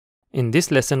In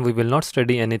this lesson, we will not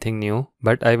study anything new,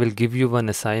 but I will give you one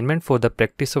assignment for the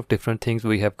practice of different things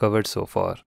we have covered so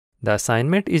far. The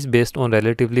assignment is based on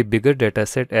relatively bigger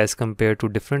dataset as compared to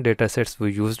different datasets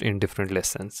we used in different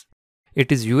lessons.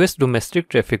 It is US domestic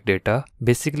traffic data,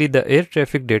 basically the air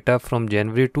traffic data from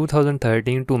January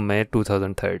 2013 to May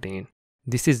 2013.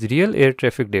 This is real air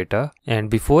traffic data, and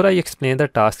before I explain the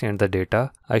task and the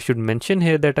data, I should mention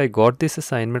here that I got this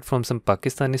assignment from some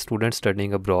Pakistani students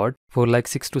studying abroad for like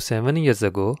 6 to 7 years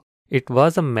ago. It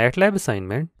was a MATLAB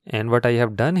assignment, and what I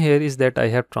have done here is that I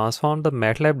have transformed the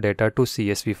MATLAB data to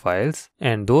CSV files,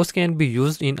 and those can be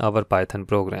used in our Python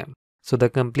program. So the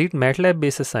complete MATLAB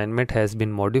based assignment has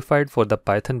been modified for the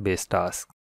Python based task.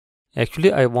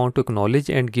 Actually, I want to acknowledge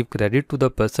and give credit to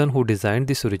the person who designed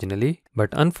this originally, but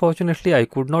unfortunately I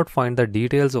could not find the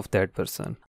details of that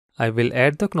person. I will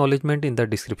add the acknowledgement in the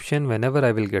description whenever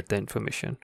I will get the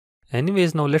information.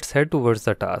 Anyways, now let's head towards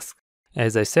the task.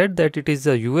 As I said that it is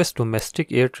a US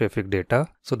domestic air traffic data,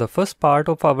 so the first part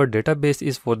of our database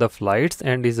is for the flights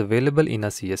and is available in a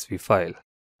CSV file.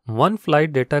 One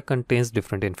flight data contains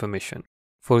different information.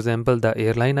 For example, the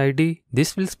airline ID,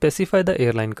 this will specify the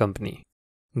airline company.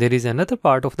 There is another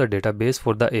part of the database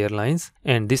for the airlines,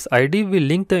 and this ID will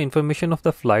link the information of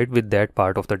the flight with that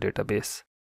part of the database.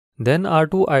 Then are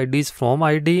two IDs from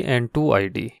ID and to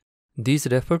ID. These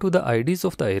refer to the IDs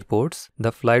of the airports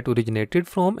the flight originated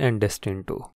from and destined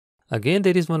to. Again,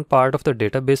 there is one part of the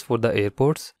database for the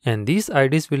airports, and these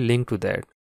IDs will link to that.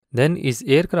 Then is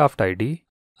aircraft ID.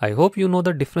 I hope you know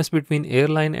the difference between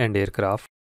airline and aircraft.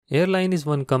 Airline is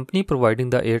one company providing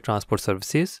the air transport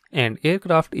services, and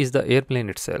aircraft is the airplane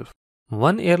itself.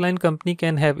 One airline company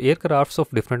can have aircrafts of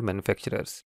different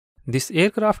manufacturers. This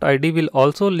aircraft ID will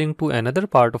also link to another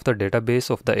part of the database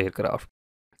of the aircraft.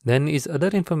 Then is other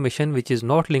information which is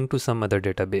not linked to some other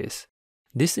database.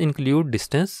 This includes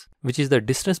distance, which is the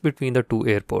distance between the two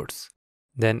airports.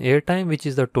 Then airtime, which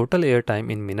is the total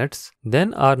airtime in minutes.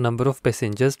 Then are number of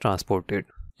passengers transported.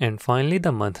 And finally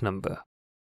the month number.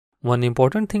 One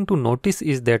important thing to notice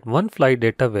is that one flight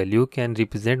data value can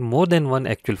represent more than one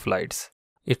actual flights.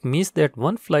 It means that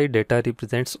one flight data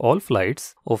represents all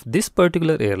flights of this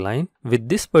particular airline with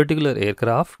this particular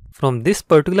aircraft from this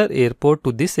particular airport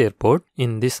to this airport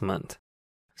in this month.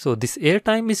 So this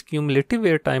airtime is cumulative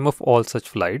airtime of all such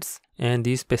flights, and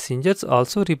these passengers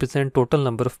also represent total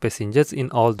number of passengers in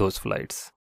all those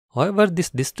flights. However, this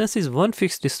distance is one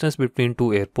fixed distance between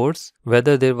two airports,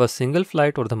 whether there was single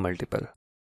flight or the multiple.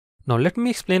 Now let me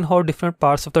explain how different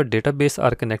parts of the database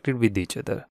are connected with each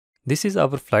other. This is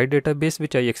our flight database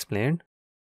which I explained.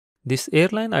 This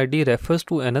airline ID refers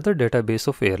to another database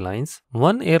of airlines.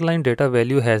 One airline data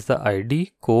value has the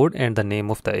ID, code and the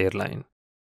name of the airline.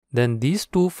 Then these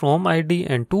two from ID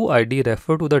and to ID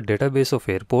refer to the database of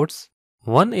airports.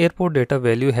 One airport data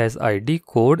value has ID,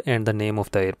 code and the name of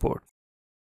the airport.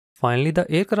 Finally, the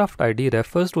aircraft ID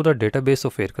refers to the database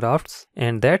of aircrafts,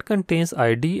 and that contains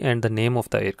ID and the name of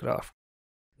the aircraft.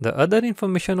 The other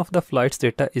information of the flights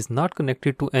data is not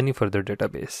connected to any further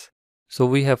database. So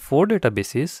we have 4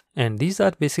 databases, and these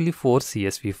are basically 4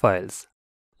 CSV files.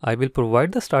 I will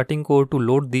provide the starting code to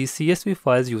load these CSV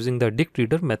files using the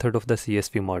dictreader method of the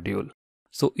CSV module.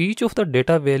 So each of the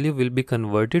data value will be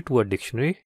converted to a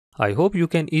dictionary. I hope you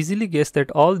can easily guess that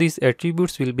all these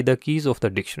attributes will be the keys of the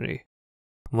dictionary.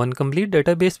 One complete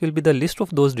database will be the list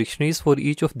of those dictionaries for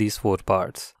each of these 4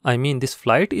 parts. I mean, this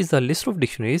flight is a list of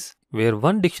dictionaries where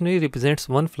one dictionary represents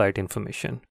one flight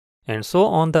information. And so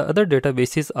on the other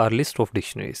databases are list of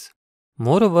dictionaries.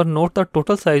 Moreover, note the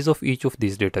total size of each of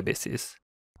these databases.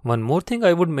 One more thing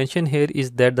I would mention here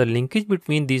is that the linkage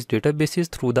between these databases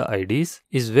through the IDs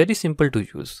is very simple to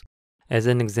use. As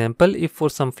an example, if for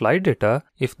some flight data,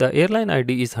 if the airline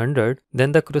ID is 100,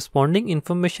 then the corresponding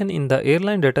information in the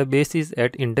airline database is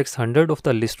at index 100 of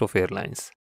the list of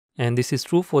airlines. And this is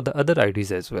true for the other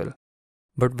IDs as well.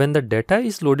 But when the data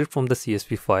is loaded from the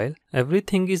CSV file,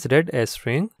 everything is read as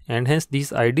string, and hence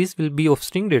these IDs will be of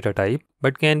string data type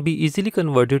but can be easily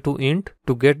converted to int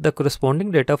to get the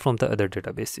corresponding data from the other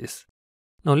databases.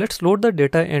 Now let's load the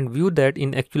data and view that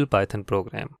in actual Python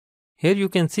program. Here you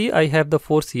can see I have the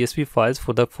 4 CSV files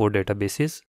for the 4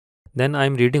 databases. Then I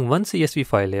am reading one CSV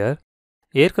file here.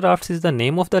 Aircrafts is the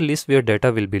name of the list where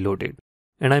data will be loaded.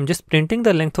 And I am just printing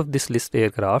the length of this list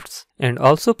aircrafts and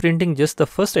also printing just the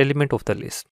first element of the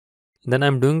list. Then I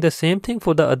am doing the same thing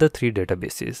for the other 3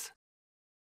 databases.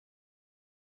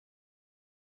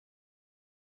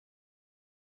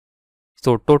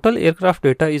 So total aircraft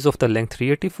data is of the length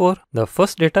 384. The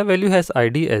first data value has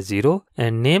ID as 0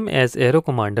 and name as Aero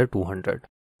Commander 200.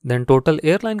 Then total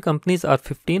airline companies are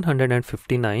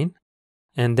 1559.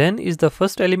 And then is the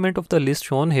first element of the list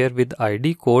shown here with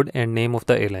ID, code and name of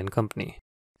the airline company.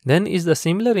 Then is the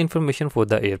similar information for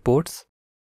the airports.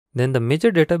 Then the major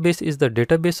database is the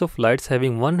database of flights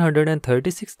having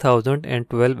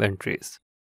 136,012 entries.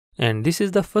 And this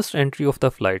is the first entry of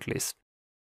the flight list.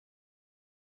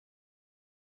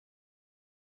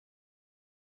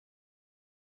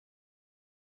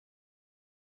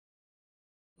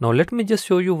 Now let me just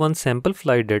show you one sample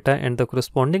flight data and the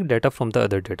corresponding data from the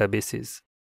other databases.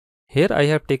 Here I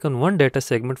have taken one data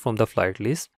segment from the flight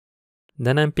list.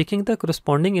 Then I am picking the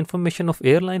corresponding information of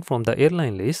airline from the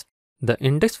airline list. The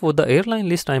index for the airline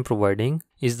list I am providing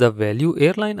is the value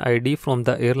airline ID from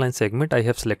the airline segment I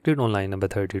have selected on line number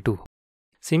 32.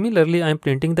 Similarly, I am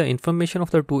printing the information of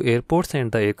the two airports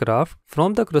and the aircraft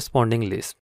from the corresponding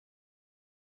list.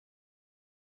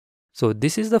 So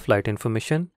this is the flight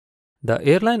information. The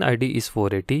airline ID is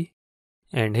 480.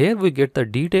 And here we get the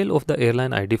detail of the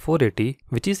airline ID 480,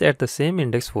 which is at the same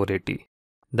index 480.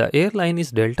 The airline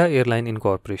is Delta Airline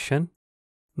Incorporation.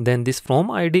 Then this from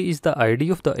ID is the ID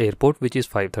of the airport, which is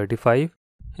 535.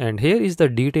 And here is the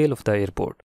detail of the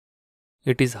airport.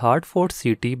 It is Hartford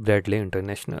City Bradley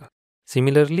International.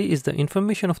 Similarly is the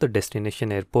information of the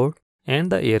destination airport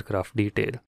and the aircraft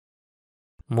detail.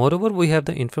 Moreover, we have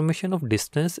the information of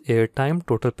distance, airtime,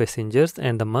 total passengers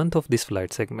and the month of this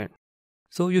flight segment.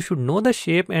 So you should know the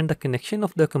shape and the connection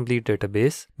of the complete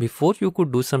database before you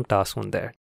could do some tasks on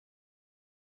that.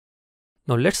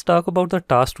 Now let's talk about the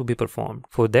task to be performed.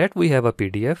 For that we have a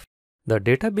PDF. The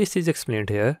database is explained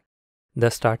here. The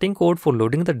starting code for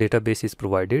loading the database is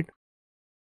provided.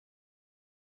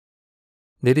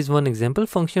 There is one example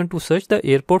function to search the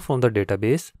airport from the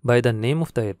database by the name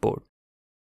of the airport.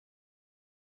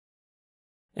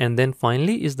 And then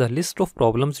finally is the list of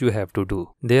problems you have to do.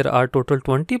 There are total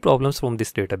 20 problems from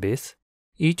this database.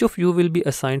 Each of you will be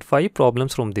assigned 5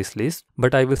 problems from this list,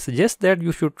 but I will suggest that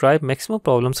you should try maximum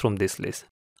problems from this list.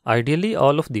 Ideally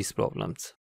all of these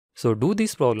problems. So do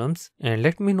these problems and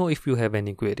let me know if you have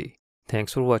any query.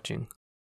 Thanks for watching.